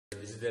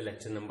is the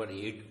lecture number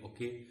 8.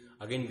 Okay,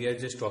 again we are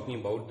just talking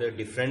about the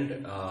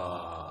different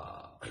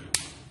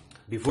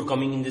before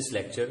coming in this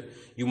lecture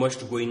you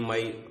must go in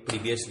my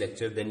previous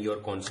lecture, then your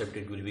concept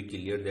it will be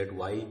clear that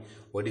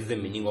what is the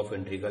meaning of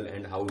integral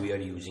and how we are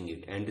using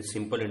it, and the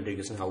simple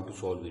integration how to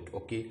solve it.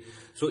 Okay,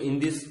 so in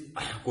this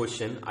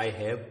question I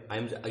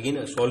am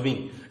again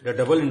solving the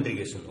double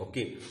integration,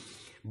 okay,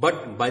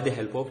 but by the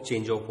help of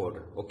change of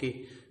order.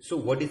 Okay, so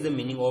what is the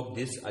meaning of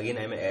this? Again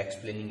I am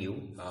explaining you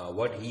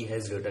what he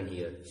has written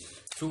here.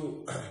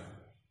 So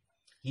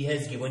he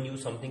has given you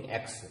something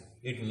x.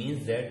 It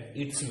means that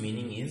its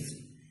meaning is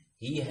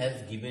he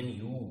has given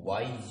you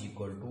y is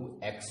equal to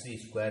x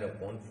square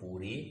upon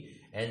 4a,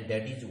 and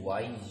that is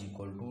y is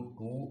equal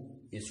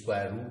to 2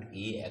 square root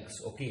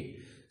ax. Okay,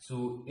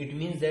 so it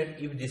means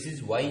that if this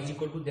is y is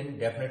equal to, then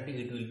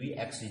definitely it will be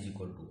x is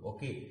equal to,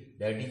 okay,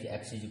 that is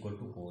x is equal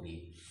to 4a,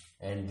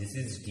 and this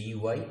is dy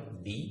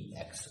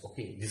dx.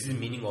 Okay, this is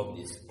meaning of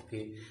this.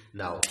 Okay,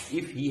 now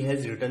if he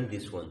has written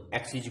this one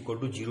x is equal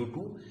to 0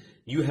 to,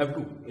 you have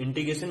to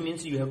integration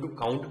means you have to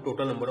count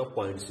total number of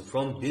points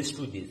from this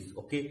to this.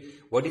 Okay,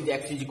 what is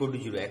x is equal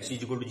to 0? X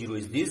is equal to 0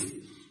 is this,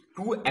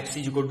 to x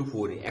is equal to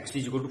 4a, x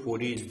is equal to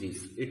 4a is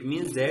this. It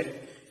means that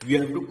we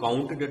have to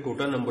count the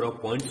total number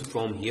of points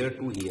from here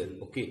to here.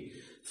 Okay,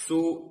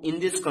 so in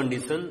this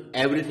condition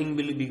everything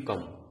will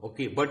become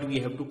okay, but we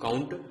have to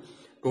count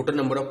total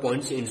number of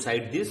points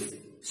inside this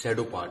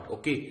shadow part.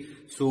 Okay,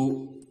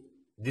 so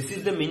this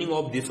is the meaning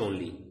of this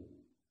only.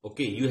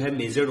 Okay, you have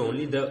measured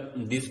only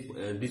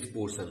this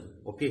portion.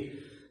 Okay,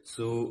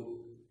 so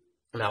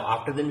now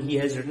after then he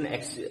has written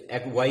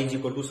y is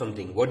equal to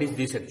something. What is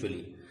this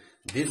actually?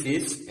 This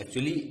is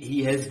actually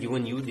he has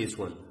given you this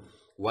one,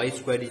 y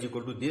square is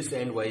equal to this,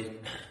 and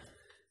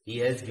he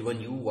has given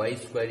you y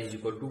square is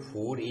equal to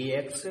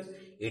 4ax.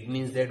 It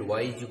means that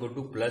y is equal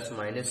to plus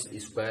minus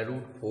square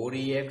root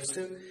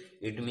 4ax.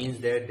 It means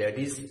that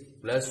is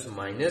plus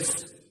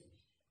minus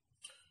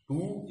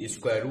 2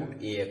 square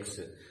root ax,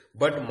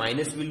 but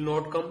minus will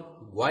not come.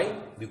 Why?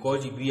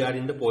 Because we are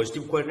in the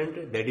positive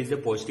quadrant, that is the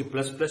positive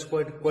plus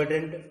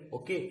quadrant.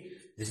 Okay,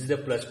 this is the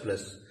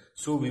plus,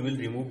 so we will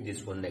remove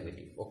this one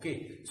negative.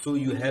 Okay, so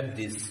you have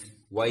this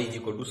y is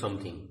equal to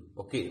something.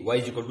 Okay, y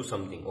is equal to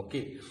something.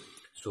 Okay,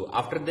 so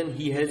after then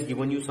he has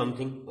given you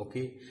something.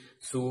 Okay,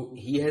 so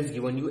he has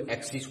given you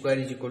x square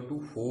is equal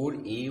to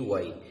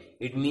 4ay.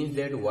 It means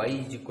that y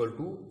is equal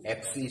to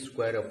x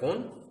square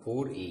upon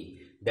 4a.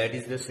 That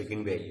is the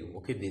second value.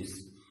 Okay,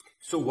 this.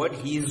 So what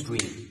he is doing?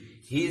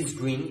 He is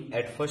doing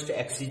at first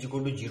x is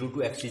equal to 0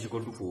 to x is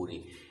equal to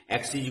 4a.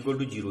 X is equal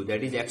to 0.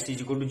 That is x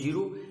is equal to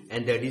 0,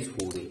 and that is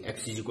 4a.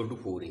 X is equal to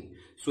 4a.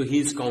 So he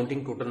is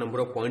counting total number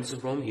of points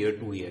from here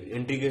to here.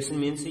 Integration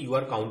means you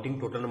are counting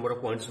total number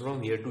of points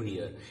from here to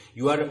here.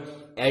 You are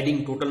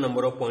adding total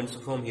number of points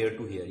from here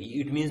to here.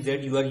 It means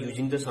that you are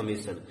using the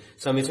summation.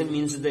 Summation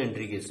means the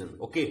integration.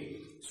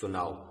 Okay. So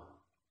now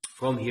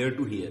from here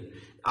to here.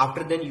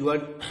 After then you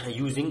are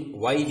using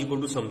y is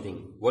equal to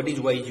something. What is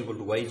y is equal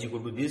to? Y is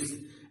equal to this.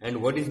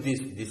 And what is this?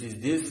 This is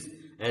this.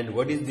 And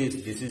what is this?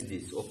 This is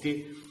this.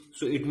 Okay.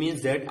 So it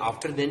means that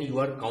after then you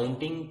are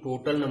counting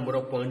total number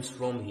of points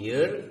from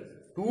here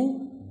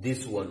to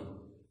this one.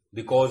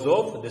 Because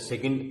of the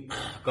second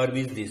curve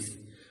is this.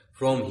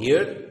 From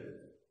here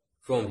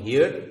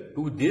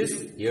to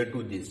this, here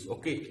to this.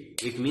 Okay.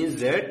 It means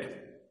that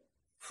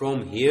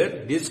from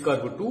here this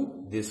curve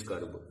to this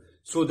curve.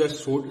 So the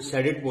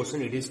shaded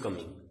portion it is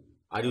coming.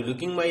 Are you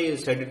looking my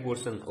shaded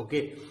portion?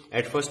 Okay.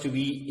 At first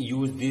we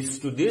use this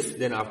to this,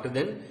 then after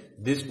then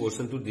this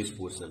portion to this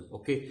portion.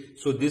 Okay.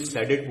 So this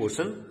shaded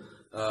portion,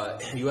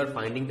 you are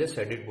finding the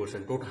shaded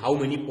portion. Total how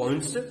many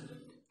points,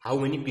 how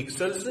many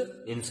pixels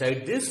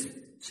inside this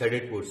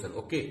shaded portion.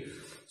 Okay.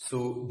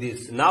 So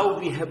this. Now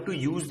we have to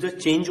use the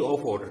change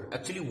of order.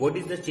 Actually, what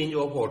is the change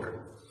of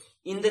order?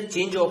 In the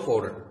change of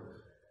order,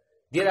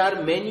 there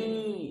are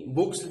many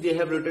books, they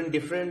have written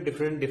different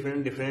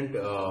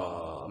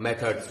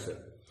methods.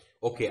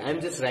 Okay, I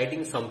am just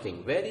writing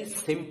something very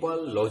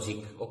simple logic.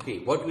 Okay,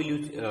 what will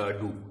you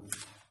do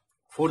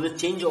for the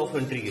change of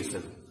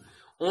integration?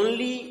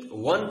 Only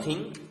one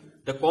thing,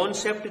 the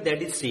concept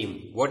that is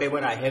same,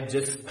 whatever I have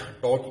just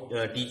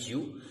teach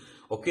you.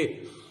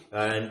 Okay,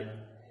 and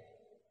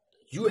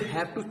you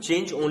have to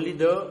change only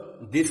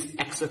this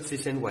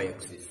x-axis and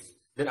y-axis.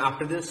 Then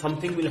after this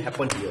something will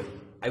happen here.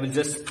 I will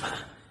just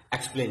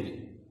explain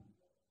it.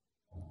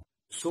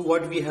 So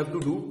what we have to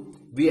do,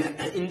 we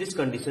in this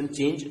condition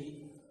change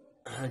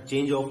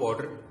of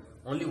order.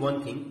 Only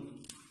one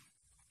thing.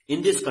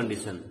 In this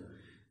condition,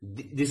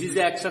 this is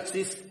the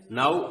x-axis.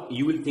 Now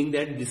you will think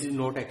that this is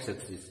not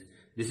x-axis.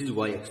 This is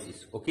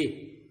y-axis.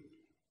 Okay.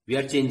 We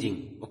are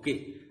changing.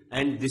 Okay.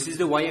 And this is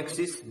the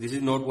y-axis. This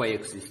is not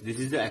y-axis. This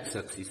is the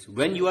x-axis.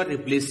 When you are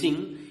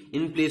replacing,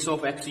 in place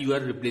of x you are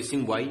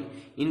replacing y.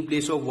 In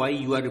place of y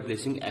you are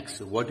replacing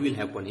x. What will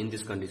happen in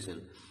this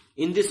condition?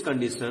 In this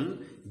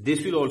condition,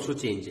 this will also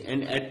change,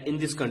 and in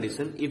this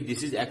condition, if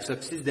this is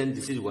x-axis, then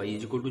this is y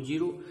is equal to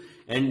 0,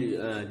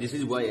 and this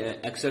is y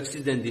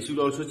x-axis, then this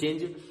will also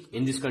change.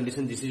 In this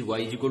condition, this is y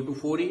is equal to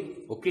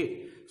 4a.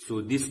 Okay,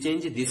 So this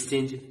change,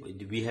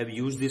 we have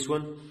used this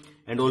one,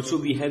 and also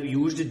we have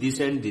used this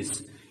and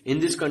this. In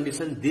this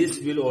condition, this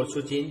will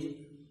also change.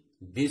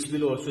 This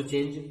will also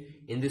change.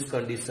 In this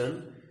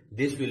condition,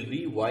 this will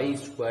be y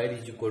square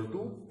is equal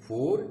to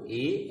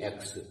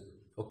 4ax.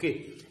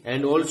 Okay,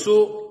 and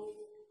also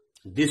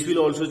this will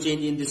also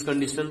change in this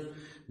condition.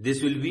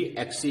 This will be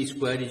x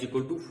square is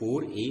equal to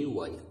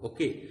 4ay.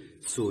 Okay,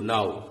 so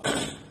now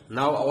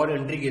our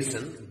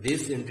integration,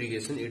 this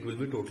integration, it will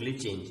be totally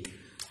changed.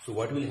 So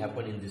what will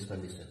happen in this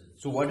condition?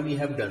 So what we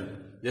have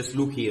done, just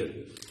look here.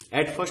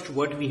 At first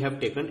what we have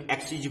taken,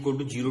 x is equal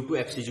to 0 to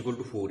x is equal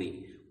to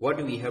 4a.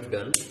 What we have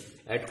done,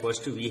 at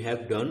first we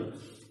have done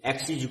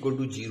x is equal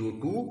to 0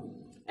 to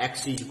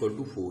x is equal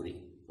to 4a.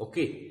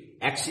 Okay,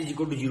 x is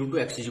equal to 0 to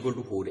x is equal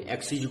to 4a.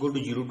 X is equal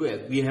to 0 to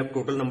x. We have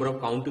total number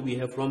of count we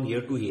have from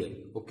here to here.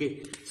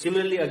 Okay,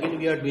 similarly again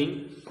we are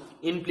doing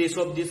in place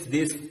of this.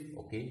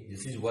 Okay,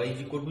 this is y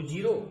is equal to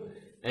 0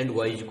 and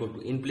y is equal to,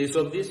 in place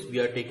of this we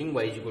are taking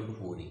y is equal to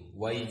 4a.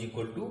 Y is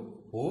equal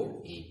to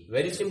 4a.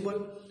 Very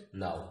simple.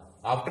 Now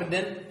after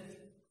then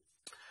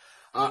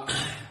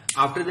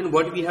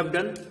what we have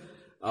done,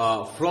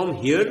 from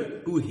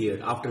here to here.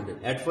 After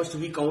that, at first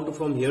we count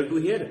from here to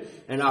here,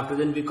 and after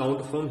then we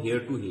count from here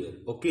to here.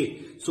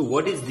 Okay, so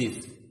what is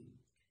this?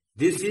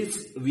 This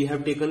is, we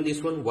have taken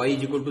this one, y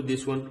is equal to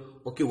this one.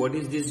 Okay, what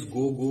is this?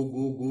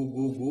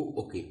 Go.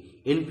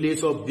 Okay, in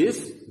place of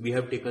this we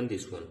have taken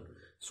this one.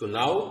 So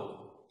now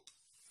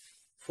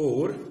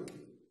for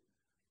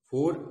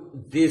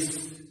this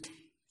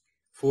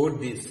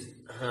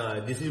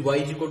is y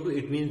is equal to,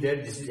 it means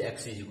that this is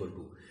x is equal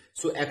to.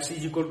 So x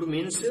is equal to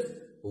means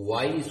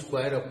y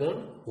square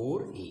upon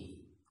 4a.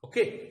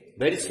 Okay,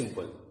 very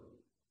simple.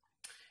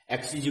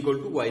 X is equal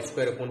to y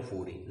square upon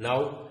 4a.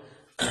 Now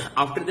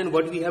after then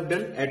what we have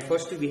done, at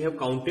first we have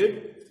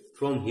counted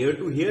from here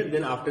to here,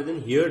 then after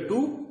then here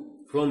to,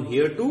 from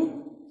here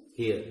to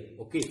here.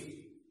 Okay,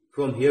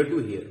 from here to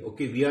here.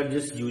 Okay, we are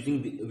just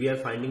using we are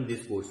finding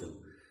this portion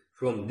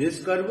from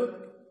this curve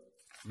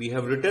we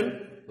have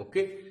written.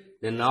 Okay,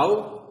 then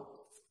now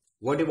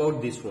what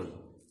about this one?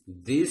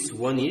 This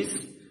one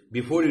is,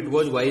 before it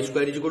was y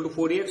square is equal to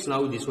 4ax,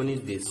 now this one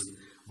is this.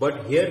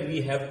 But here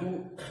we have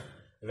to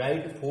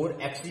write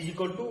 4x is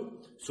equal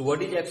to, so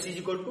what is x is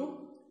equal to?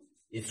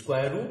 Is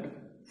square root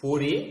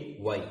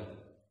 4ay.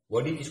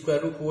 What is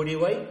square root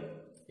 4ay?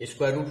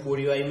 Square root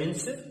 4ay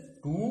means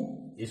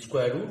 2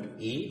 square root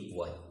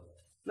ay.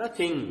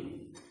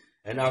 Nothing.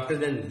 And after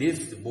then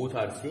this both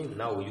are same.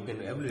 Now you can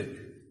evaluate.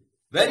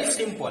 Very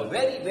simple,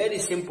 very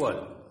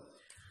simple.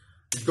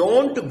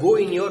 Don't go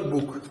in your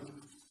book.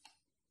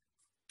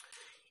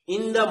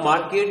 In the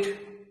market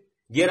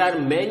there are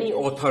many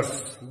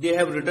authors, they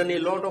have written a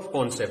lot of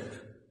concept.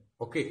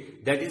 Okay,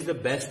 that is the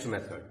best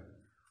method.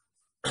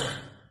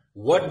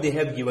 What they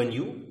have given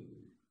you,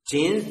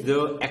 change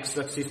the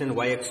x-axis and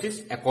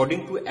y-axis.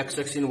 According to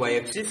x-axis and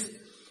y-axis,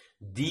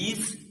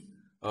 these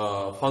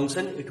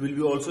function, it will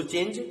be also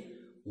changed.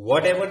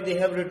 Whatever they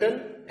have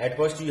written, at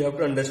first you have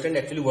to understand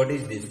actually what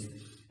is this,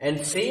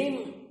 and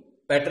same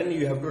pattern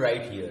you have to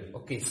write here.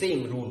 Okay,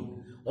 same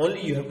rule,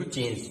 only you have to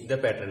change the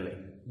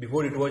pattern.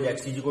 Before it was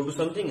x is equal to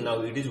something,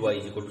 now it is y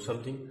is equal to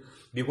something.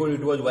 Before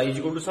it was y is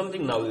equal to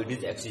something, now it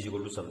is x is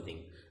equal to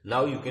something.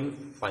 Now you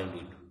can find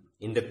it.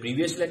 In the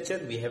previous lecture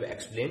we have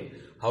explained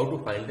how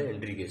to find the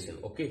integration.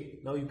 Okay,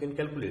 now you can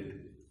calculate.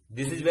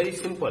 This is very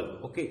simple.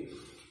 Okay,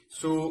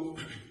 so,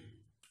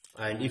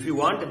 and if you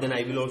want then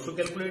I will also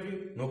calculate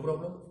it, no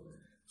problem.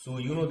 So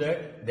you know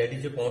that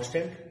is a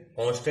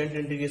constant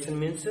integration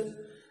means,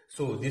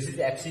 so this is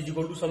x is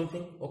equal to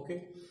something.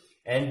 Okay,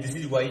 and this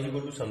is y is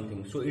equal to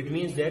something. So it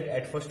means that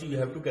at first you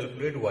have to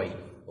calculate y.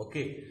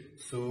 Okay,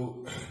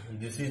 so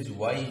this is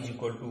y is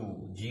equal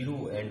to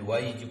 0 and y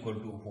is equal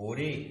to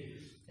 4a,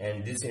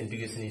 and this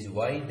integration is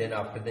y. Then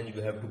after then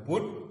you have to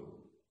put,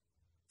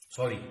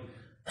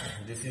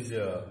 this is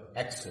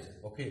x.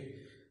 Okay,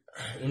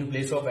 in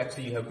place of x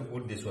you have to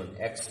put this one,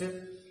 x.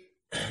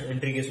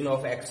 Integration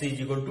of x is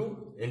equal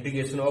to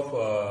integration of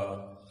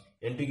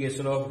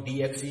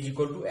dx is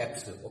equal to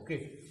x.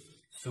 Okay,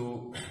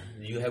 so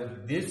you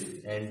have this,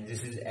 and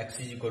this is x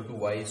is equal to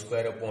y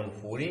square upon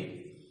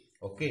 4a.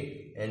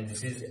 Okay, and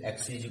this is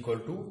x is equal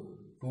to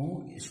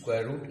 2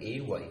 square root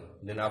ay.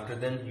 Then after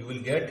then you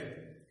will get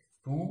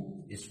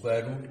 2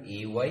 square root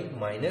ay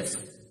minus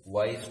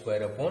y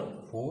square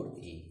upon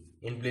 4a.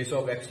 In place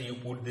of x you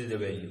put this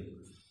value.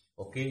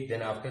 Okay,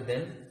 then after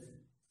then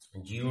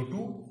 0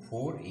 to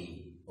 4a.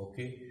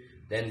 Okay,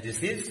 then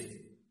this is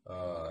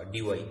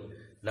dy.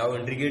 Now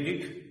integrate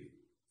it,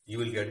 you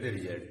will get the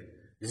result.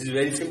 This is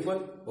very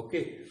simple.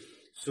 Okay,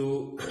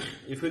 so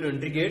if you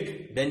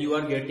integrate, then you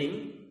are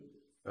getting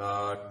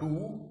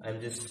 2. I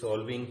am just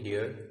solving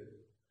here.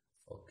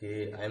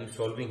 Okay, I am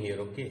solving here.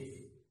 Okay,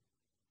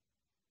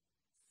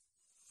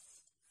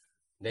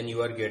 then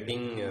you are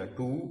getting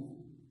 2.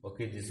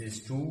 Okay, this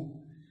is 2.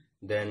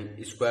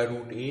 Then square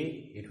root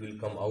a, it will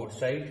come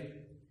outside,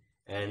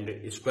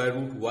 and square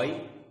root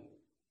y,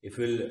 if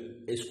you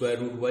will square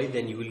root y,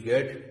 then you will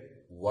get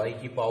y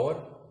ki power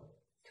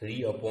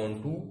 3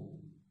 upon 2.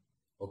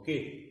 okay,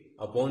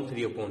 upon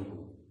 3 upon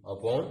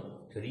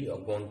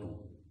 2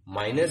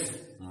 minus,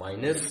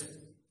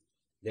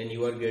 then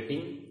you are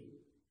getting,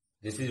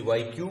 this is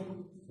y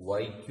cube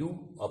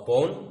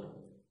upon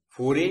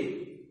 4a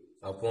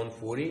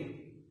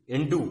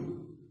into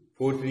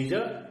 4 3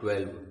 are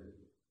 12,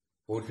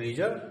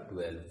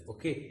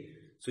 okay.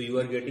 So you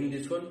are getting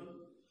this one.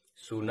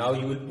 So now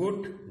you will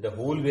put the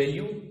whole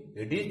value,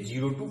 it is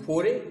 0 to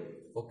 4a,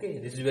 okay.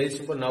 This is very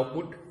simple. Now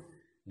put,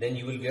 then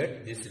you will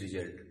get this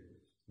result.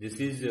 This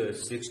is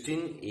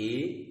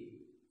 16a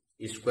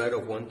square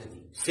upon 3.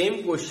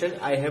 Same question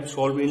I have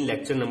solved in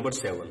lecture number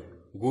 7.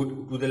 Go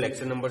to the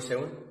lecture number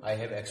 7. I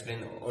have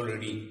explained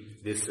already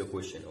this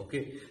question,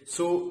 okay.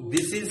 So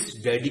this is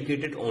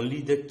dedicated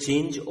only the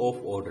change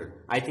of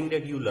order. I think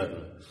that you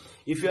learn.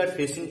 If you are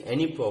facing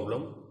any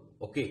problem,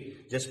 okay,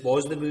 just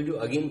pause the video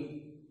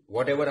again.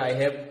 Whatever I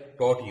have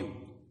taught you,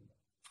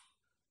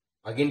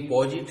 again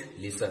pause it,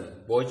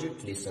 listen.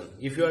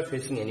 If you are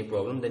facing any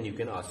problem, then you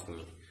can ask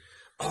me.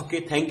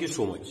 Okay, thank you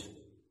so much.